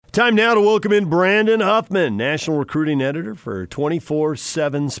Time now to welcome in Brandon Huffman, National Recruiting Editor for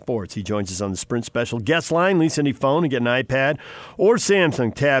 24/7 Sports. He joins us on the Sprint Special guest line. Lease any phone and get an iPad or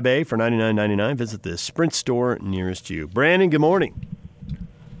Samsung Tab A for $99.99. Visit the Sprint store nearest you. Brandon, good morning.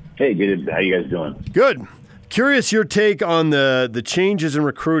 Hey, good. How you guys doing? Good. Curious your take on the changes in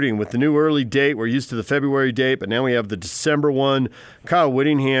recruiting with the new early date. We're used to the February date, but now we have the December one. Kyle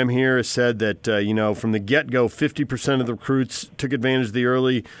Whittingham here has said that, from the get-go, 50% of the recruits took advantage of the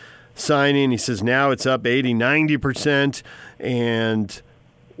early signing. He says now it's up 80, 90%. And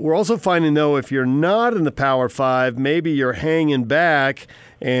we're also finding, though, if you're not in the Power 5, maybe you're hanging back,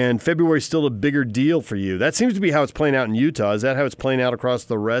 and February's still a bigger deal for you. That seems to be how it's playing out in Utah. Is that how it's playing out across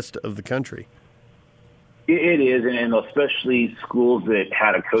the rest of the country? It is, and especially schools that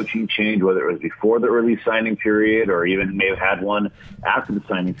had a coaching change, whether it was before the early signing period or even may have had one after the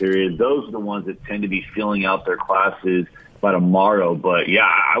signing period. Those are the ones that tend to be filling out their classes by tomorrow. But, yeah,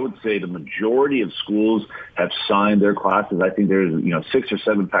 I would say the majority of schools have signed their classes. I think there's, 6 or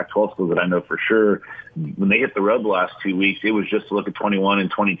 7 Pac-12 schools that I know for sure. When they hit the road the last 2 weeks, it was just to look at 21 and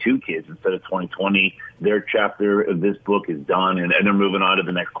 22 kids instead of 2020. Their chapter of this book is done, and they're moving on to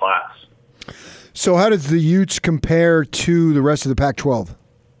the next class. So how does the Utes compare to the rest of the Pac-12?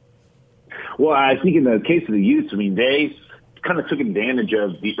 Well, I think in the case of the Utes, they kind of took advantage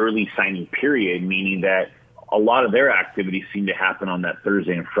of the early signing period, meaning that a lot of their activities seemed to happen on that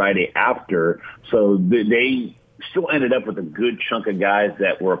Thursday and Friday after. So they still ended up with a good chunk of guys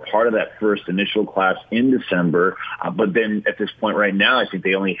that were a part of that first initial class in December. But then at this point right now, I think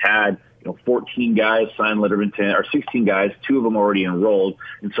they only had 14 guys signed letter of intent, or 16 guys, 2 of them already enrolled.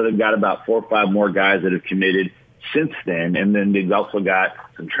 And so they've got about 4 or 5 more guys that have committed since then. And then they've also got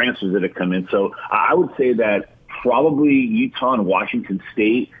some transfers that have come in. So I would say that probably Utah and Washington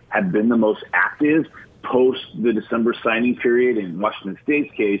State have been the most active post the December signing period. In Washington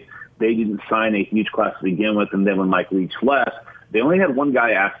State's case, they didn't sign a huge class to begin with. And then when Mike Leach left, they only had one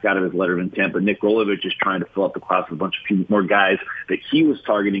guy asked out of his letter of intent, but Nick Rolovich is trying to fill up the class with a bunch of more guys that he was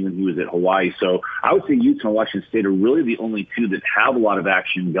targeting when he was at Hawaii. So I would say Utah and Washington State are really the only two that have a lot of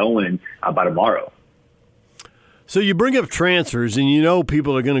action going by tomorrow. So you bring up transfers, and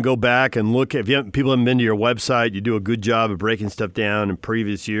people are going to go back and look. If people haven't been to your website, you do a good job of breaking stuff down in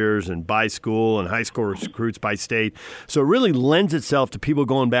previous years and by school and high school recruits by state. So it really lends itself to people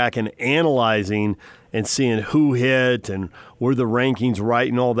going back and analyzing and seeing who hit and were the rankings right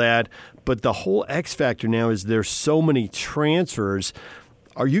and all that. But the whole X factor now is there's so many transfers.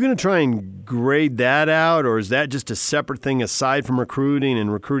 Are you going to try and grade that out, or is that just a separate thing aside from recruiting,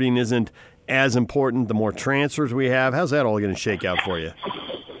 and recruiting isn't as important the more transfers we have? How's that all going to shake out for you?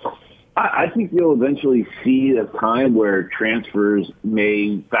 I think you'll eventually see a time where transfers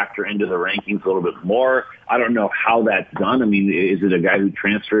may factor into the rankings a little bit more. I don't know how that's done. Is it a guy who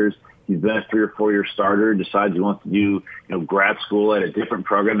transfers? He's been a 3 or 4 year starter, decides he wants to do grad school at a different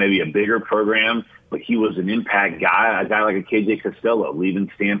program, maybe a bigger program, but he was an impact guy, a guy like a KJ Costello,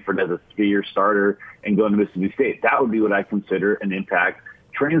 leaving Stanford as a 3-year starter and going to Mississippi State. That would be what I consider an impact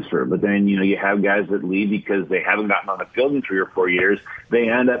transfer. But then, you have guys that leave because they haven't gotten on the field in 3 or 4 years. They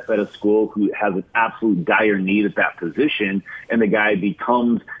end up at a school who has an absolute dire need at that position, and the guy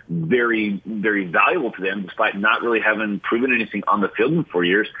becomes very, very valuable to them despite not really having proven anything on the field in 4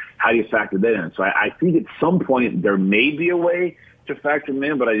 years. How do you factor that in? So I think at some point there may be a way to factor them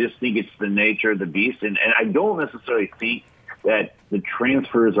in, but I just think it's the nature of the beast. And I don't necessarily think that the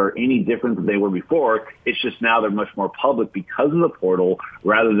transfers are any different than they were before. It's just now they're much more public because of the portal,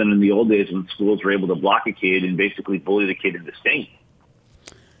 rather than in the old days when schools were able to block a kid and basically bully the kid into staying.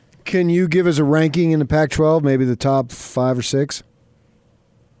 Can you give us a ranking in the Pac-12, maybe the top 5 or 6?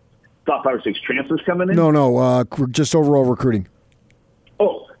 Top 5 or 6 transfers coming in? No, just overall recruiting.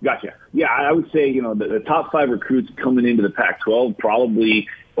 Oh, gotcha. Yeah, I would say, the top 5 recruits coming into the Pac-12, probably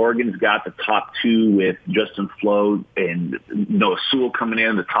Oregon's got the top 2 with Justin Flo and Noah Sewell coming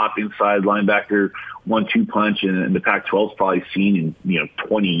in, the top inside linebacker 1-2 punch, and the Pac-12's probably seen in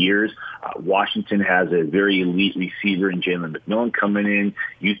 20 years. Washington has a very elite receiver in Jalen McMillan coming in.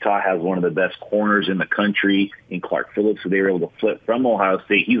 Utah has one of the best corners in the country in Clark Phillips, so they were able to flip from Ohio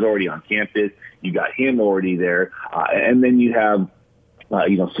State. He's already on campus. You got him already there. And then you have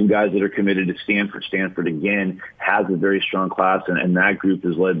some guys that are committed to Stanford. Stanford, again, has a very strong class, and that group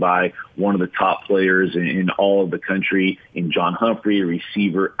is led by one of the top players in all of the country, in John Humphrey, a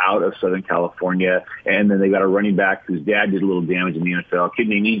receiver out of Southern California. And then they got a running back whose dad did a little damage in the NFL, a kid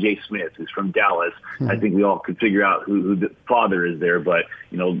named E.J. Smith, who's from Dallas. I think we all could figure out who the father is there. But,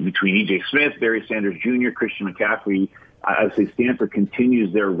 between E.J. Smith, Barry Sanders Jr., Christian McCaffrey, I'd say Stanford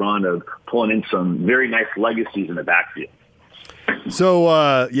continues their run of pulling in some very nice legacies in the backfield.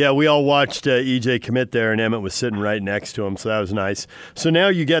 So, we all watched EJ commit there, and Emmett was sitting right next to him, so that was nice. So now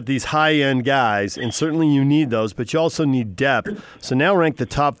you get these high-end guys, and certainly you need those, but you also need depth. So now rank the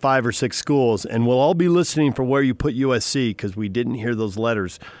top 5 or 6 schools, and we'll all be listening for where you put USC because we didn't hear those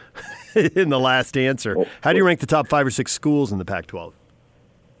letters in the last answer. How do you rank the top 5 or 6 schools in the Pac-12?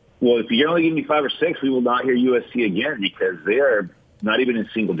 Well, if you only give me 5 or 6, we will not hear USC again because they are not even in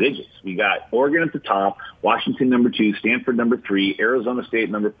single digits. We got Oregon at the top, Washington number 2, Stanford number 3, Arizona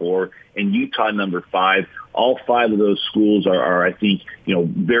State number 4, and Utah number 5. All 5 of those schools are I think,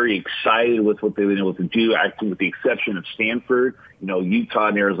 very excited with what they've been able to do. I think with the exception of Stanford, Utah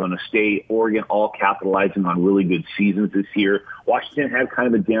and Arizona State, Oregon, all capitalizing on really good seasons this year. Washington had kind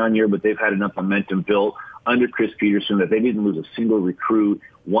of a down year, but they've had enough momentum built under Chris Peterson that they didn't lose a single recruit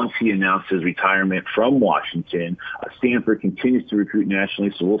once he announced his retirement from Washington. Stanford continues to recruit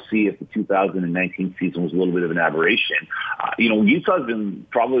nationally, so we'll see if the 2019 season was a little bit of an aberration. Utah's been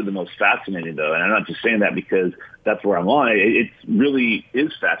probably the most fascinating, though, and I'm not just saying that because that's where I'm on. It really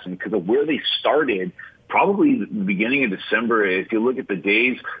is fascinating because of where they started. Probably the beginning of December, if you look at the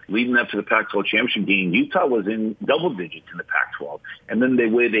days leading up to the Pac-12 championship game, Utah was in double digits in the Pac-12. And then the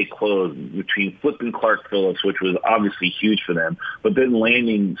way they closed between flipping Clark Phillips, which was obviously huge for them, but then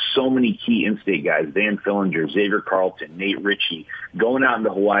landing so many key in-state guys, Van Fillinger, Xavier Carlton, Nate Ritchie, going out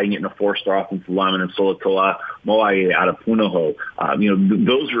into Hawaii and getting a 4-star offensive lineman in Solatoa Moae out of Punahou.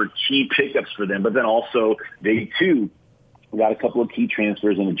 Those were key pickups for them. But then also they, too, we got a couple of key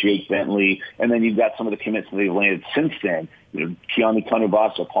transfers in Jake Bentley, and then you've got some of the commits that they've landed since then. Keanu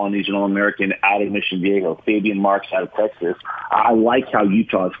Kanubasa, Polynesian All-American out of Mission Viejo, Fabian Marks out of Texas. I like how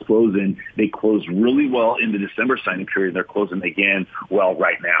Utah is closing. They closed really well in the December signing period. They're closing again well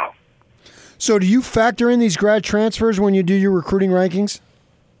right now. So do you factor in these grad transfers when you do your recruiting rankings?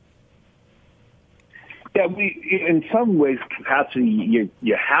 Yeah, in some ways, capacity,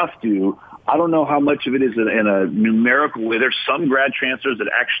 you have to. I don't know how much of it is in a numerical way. There's some grad transfers that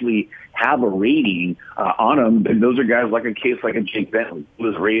actually have a rating on them, and those are guys like a Jake Bentley, who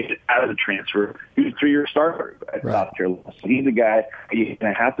was rated out of the transfer. He was a 3-year starter at South Carolina. So he's a guy you're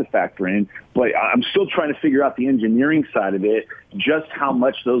going to have to factor in. But I'm still trying to figure out the engineering side of it, just how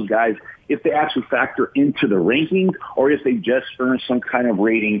much those guys, if they actually factor into the rankings or if they just earn some kind of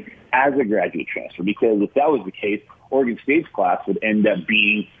rating as a graduate transfer. Because if that was the case, Oregon State's class would end up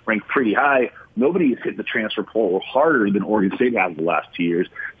being ranked pretty high. Nobody has hit the transfer portal harder than Oregon State has the last 2 years.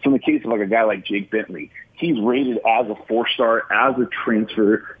 So in the case of like a guy like Jake Bentley, he's rated as a 4-star as a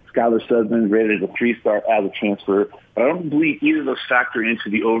transfer. Skylar Sussman is rated as a 3-star as a transfer. But I don't believe either of those factor into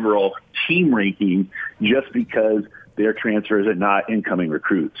the overall team ranking just because they're transfers and not incoming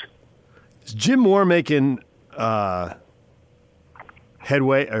recruits. Is Jim Moore making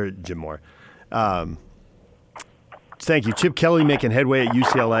headway, or Jim Moore? Thank you. Chip Kelly making headway at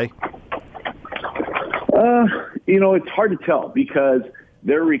UCLA? It's hard to tell because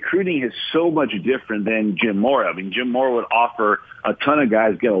their recruiting is so much different than Jim Moore. I mean, Jim Moore would offer a ton of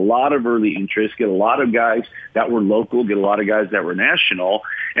guys, get a lot of early interest, get a lot of guys that were local, get a lot of guys that were national,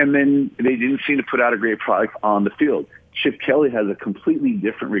 and then they didn't seem to put out a great product on the field. Chip Kelly has a completely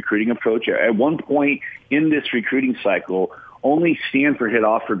different recruiting approach. At one point in this recruiting cycle, only Stanford had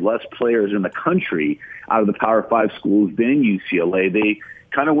offered less players in the country out of the Power 5 schools than UCLA. They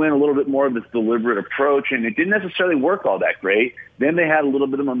kind of went a little bit more of this deliberate approach, and it didn't necessarily work all that great. Then they had a little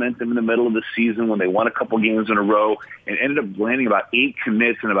bit of momentum in the middle of the season when they won a couple games in a row and ended up landing about 8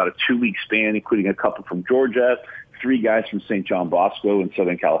 commits in about a 2-week span, including a couple from Georgia, 3 guys from St. John Bosco in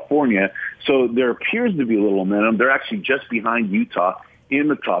Southern California. So there appears to be a little momentum. They're actually just behind Utah in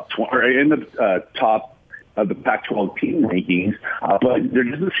the top 20, or in the top of the Pac-12 team rankings, but there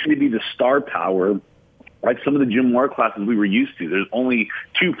doesn't seem to be the star power like some of the Jim Moore classes we were used to. There's only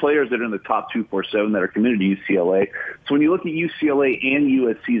 2 players that are in the top 247 that are committed to UCLA. So when you look at UCLA and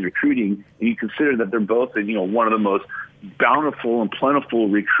USC's recruiting, and you consider that they're both in, one of the most bountiful and plentiful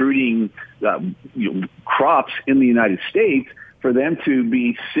recruiting crops in the United States, for them to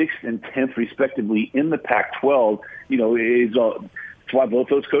be 6th and 10th respectively in the Pac-12, is that's why both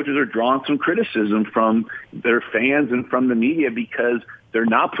those coaches are drawing some criticism from their fans and from the media because they're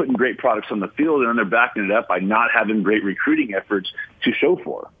not putting great products on the field, and they're backing it up by not having great recruiting efforts to show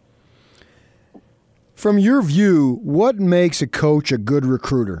for. From your view, what makes a coach a good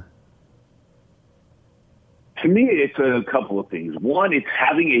recruiter? To me, it's a couple of things. One, it's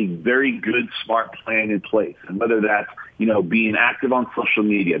having a very good, smart plan in place. And whether that's, being active on social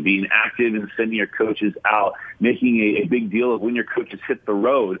media, being active in sending your coaches out, making a big deal of when your coaches hit the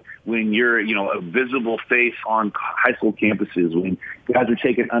road, when you're, a visible face on high school campuses, when guys are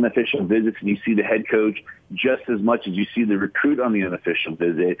taking unofficial visits and you see the head coach, just as much as you see the recruit on the unofficial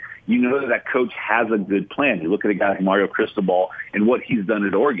visit. You know that coach has a good plan. You look at a guy like Mario Cristobal and what he's done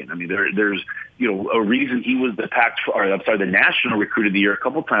at Oregon. I mean, there's a reason he was the national recruit of the year a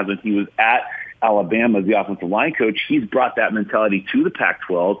couple times when he was at Alabama as the offensive line coach. He's brought that mentality to the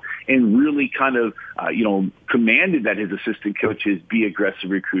Pac-12 and really kind of, commanded that his assistant coaches be aggressive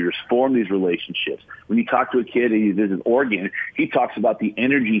recruiters, form these relationships. When you talk to a kid and he visits Oregon, he talks about the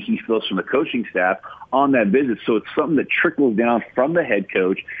energy he feels from the coaching staff on that visit. So it's something that trickles down from the head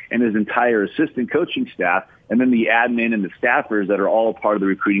coach and his entire assistant coaching staff, and then the admin and the staffers that are all part of the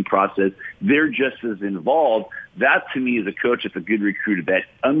recruiting process. They're just as involved. That, to me, is a coach that's a good recruiter that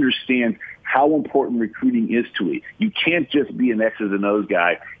understands how important recruiting is to it. You can't just be an X's and O's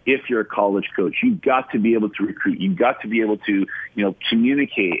guy if you're a college coach. You've got to be able to recruit. You've got to be able to,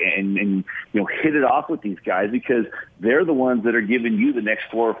 communicate and hit it off with these guys, because they're the ones that are giving you the next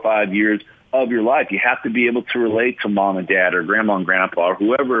 4 or 5 years of your life. You have to be able to relate to mom and dad or grandma and grandpa or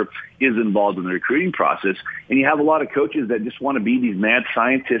whoever is involved in the recruiting process. And you have a lot of coaches that just want to be these mad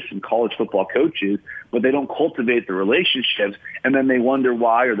scientists and college football coaches, but they don't cultivate the relationships. And then they wonder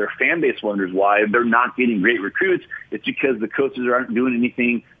why, or their fan base wonders why they're not getting great recruits. It's because the coaches aren't doing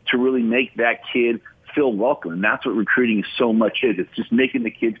anything to really make that kid feel welcome. And that's what recruiting is so much is. It's just making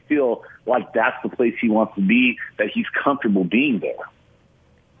the kid feel like that's the place he wants to be, that he's comfortable being there.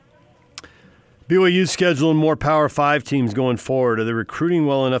 BYU's scheduling more Power 5 teams going forward. Are they recruiting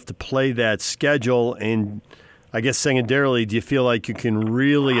well enough to play that schedule? And I guess secondarily, do you feel like you can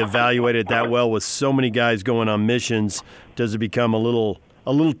really evaluate it that well with so many guys going on missions? Does it become a little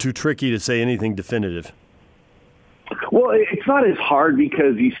too tricky to say anything definitive? Well, it's not as hard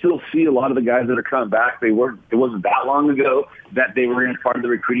because you still see a lot of the guys that are coming back. It wasn't that long ago that they were in part of the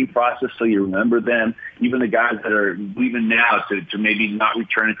recruiting process, so you remember them. Even the guys that are leaving now to maybe not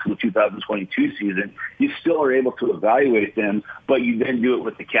return until the 2022 season, you still are able to evaluate them, but you then do it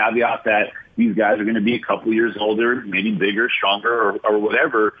with the caveat that these guys are going to be a couple years older, maybe bigger, stronger, or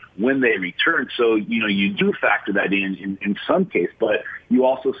whatever when they return. So, you do factor that in some case, but you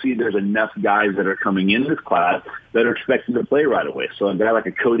also see there's enough guys that are coming in this class that are expected to play right away. So a guy like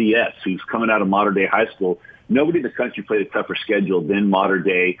a Cody Epps, who's coming out of Mater Dei High School, nobody in the country played a tougher schedule than Mater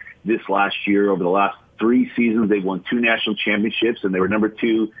Dei this last year. Over the last 3 seasons, they've won 2 national championships, and they were number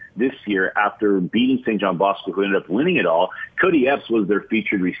 2 this year after beating St. John Bosco, who ended up winning it all. Cody Epps was their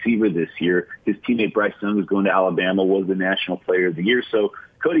featured receiver this year. His teammate Bryce Young, who's going to Alabama, was the National Player of the Year. So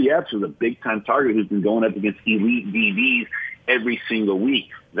Cody Epps was a big-time target who's been going up against elite DBs every single week.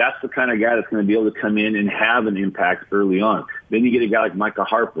 That's the kind of guy that's going to be able to come in and have an impact early on. Then you get a guy like Micah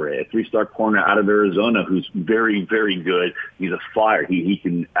Harper, a 3-star corner out of Arizona who's very, very good. He's a flyer. He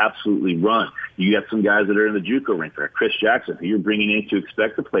can absolutely run. You got some guys that are in the JUCO rank, like Chris Jackson, who you're bringing in to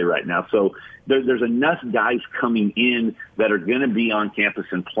expect to play right now. So there's enough guys coming in that are going to be on campus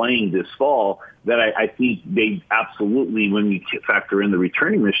and playing this fall that I think they absolutely, when we factor in the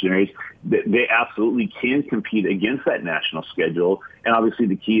returning missionaries, they absolutely can compete against that national schedule. And obviously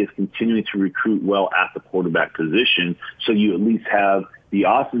the key is continuing to recruit well at the quarterback position, so you at least have the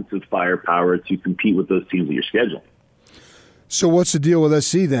offensive firepower to compete with those teams that you're scheduling. So what's the deal with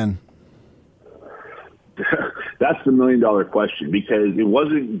SC then? That's the $1 million question, because it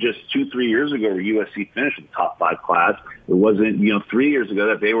wasn't just 2-3 years ago where USC finished in the top 5 class. It wasn't, 3 years ago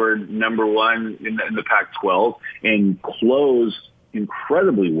that they were number 1 in the Pac-12 and closed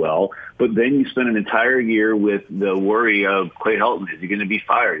incredibly well. But then you spend an entire year with the worry of Clay Helton. Is he going to be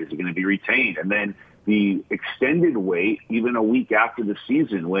fired? Is he going to be retained? And then the extended wait, even a week after the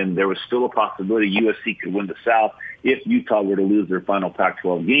season, when there was still a possibility USC could win the South if Utah were to lose their final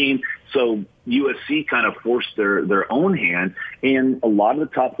Pac-12 game. So USC kind of forced their own hand, and a lot of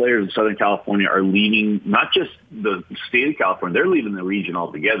the top players in Southern California are leaving, not just the state of California, they're leaving the region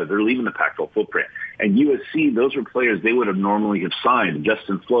altogether. They're leaving the Pac-12 footprint. And USC, those are players they would have normally have signed.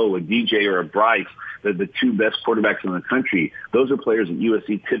 Justin Flo, a DJ, or a Bryce, the 2 best quarterbacks in the country. Those are players that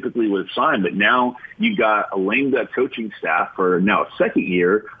USC typically would have signed. But now you've got a lame duck coaching staff for now a second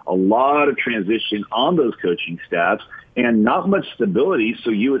year, a lot of transition on those coaching staffs, and not much stability. So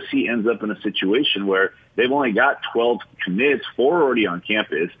USC ends up in a situation where they've only got 12 commits, 4 already on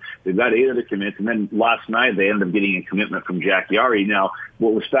campus. They've got 8 other commits. And then last night they ended up getting a commitment from Jack Yari. Now,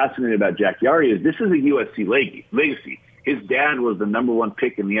 what was fascinating about Jack Yari is this is a USC legacy. His dad was the number 1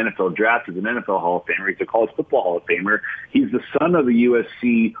 pick in the NFL draft. He's an NFL Hall of Famer. He's a college football Hall of Famer. He's the son of a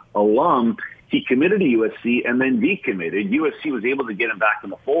USC alum. He committed to USC and then decommitted. USC was able to get him back in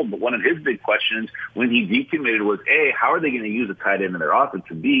the fold, but one of his big questions when he decommitted was, A, how are they going to use a tight end in their offense?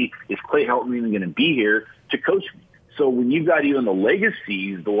 And B, is Clay Helton even going to be here to coach me? So when you've got even the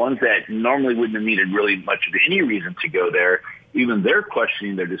legacies, the ones that normally wouldn't have needed really much of any reason to go there, even they're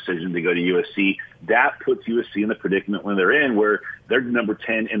questioning their decision to go to USC. That puts USC in the predicament when they're in, where they're number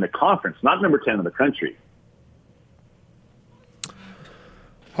 10 in the conference, not number 10 in the country.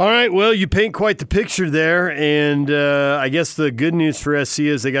 All right, well, you paint quite the picture there, and I guess the good news for SC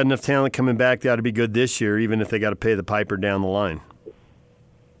is they got enough talent coming back. They ought to be good this year, even if they got to pay the piper down the line.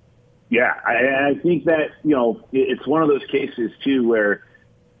 Yeah, I think that, it's one of those cases, too, where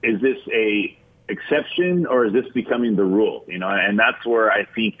is this a exception or is this becoming the rule? And that's where I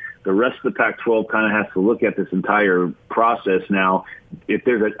think the rest of the Pac-12 kind of has to look at this entire process now. If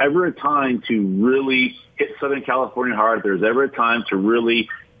there's ever a time to really hit Southern California hard, if there's ever a time to really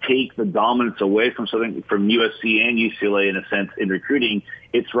take the dominance away from USC and UCLA in a sense in recruiting,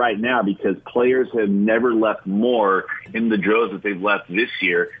 it's right now, because players have never left more in the droves that they've left this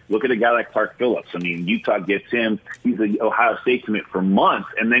year. Look at a guy like Clark Phillips. I mean, Utah gets him. He's an Ohio State commit for months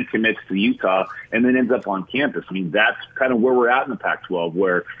and then commits to Utah and then ends up on campus. I mean, that's kind of where we're at in the Pac-12,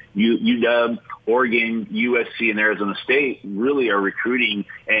 where UW, Oregon, USC, and Arizona State really are recruiting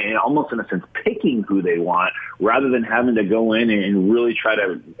and almost in a sense picking who they want, rather than having to go in and really try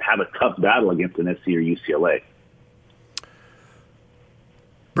to have a tough battle against an SC or UCLA.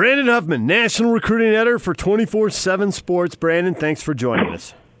 Brandon Huffman, National Recruiting Editor for 24/7 Sports. Brandon, thanks for joining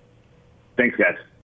us. Thanks, guys.